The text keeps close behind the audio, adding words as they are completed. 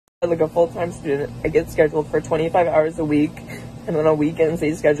Like a full-time student, I get scheduled for 25 hours a week, and then on weekends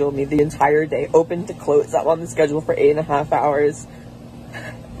they schedule me the entire day, open to close. I'm on the schedule for 8.5 hours,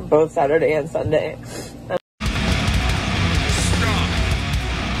 both Saturday and Sunday. And I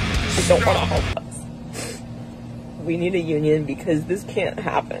don't want to help us. We need a union because this can't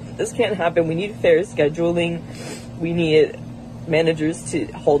happen. This can't happen. We need fair scheduling. We need managers to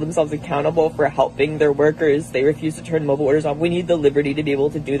hold themselves accountable for helping their workers. They refuse to turn mobile orders off. We need the liberty to be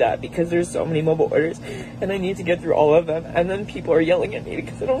able to do that because there's so many mobile orders and I need to get through all of them, and then people are yelling at me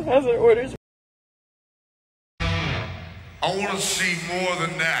because I don't have their orders. I want to see more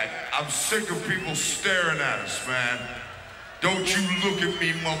than that. I'm sick of people staring at us, man. Don't you look at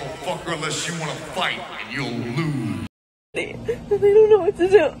me, motherfucker, unless you want to fight and you'll lose. They don't know what to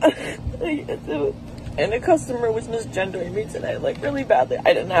do. I can't do it. And a customer was misgendering me today, like, really badly.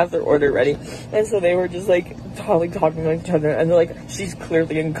 I didn't have their order ready. And so they were just, like, talking to each other. And they're like, she's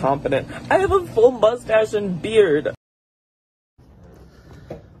clearly incompetent. I have a full mustache and beard.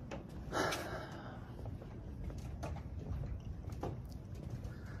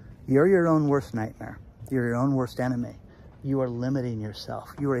 You're your own worst nightmare. You're your own worst enemy. You are limiting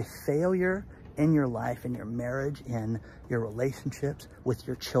yourself. You are a failure in your life, in your marriage, in your relationships with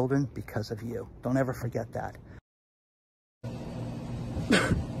your children because of you. Don't ever forget that.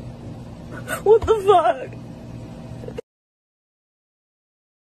 What the fuck?